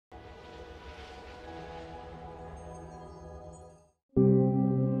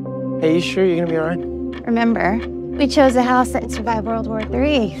Hey, you sure you're gonna be all right? Remember, we chose a house that survived World War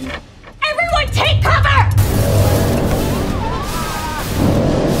III. Everyone take cover!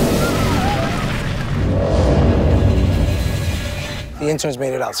 The interns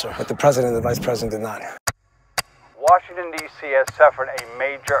made it out, sir, but the president and the vice president did not. Washington, D.C. has suffered a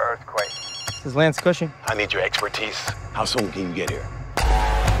major earthquake. Is Lance Cushing? I need your expertise. How soon can you get here?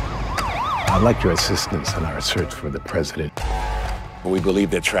 I'd like your assistance in our search for the president. We believe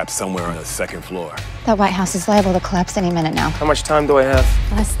they're trapped somewhere on the second floor. That White House is liable to collapse any minute now. How much time do I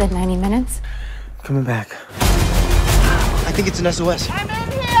have? Less than 90 minutes. Coming back. I think it's an SOS. I'm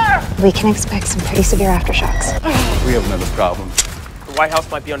in here! We can expect some pretty severe aftershocks. We have another problem. The White House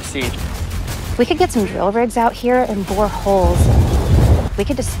might be under siege. We could get some drill rigs out here and bore holes. We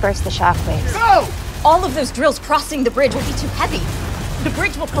could disperse the shockwaves. Go! All of those drills crossing the bridge will be too heavy. The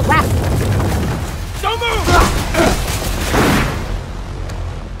bridge will collapse. Don't move!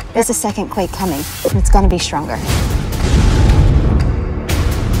 There's a second quake coming, and it's gonna be stronger.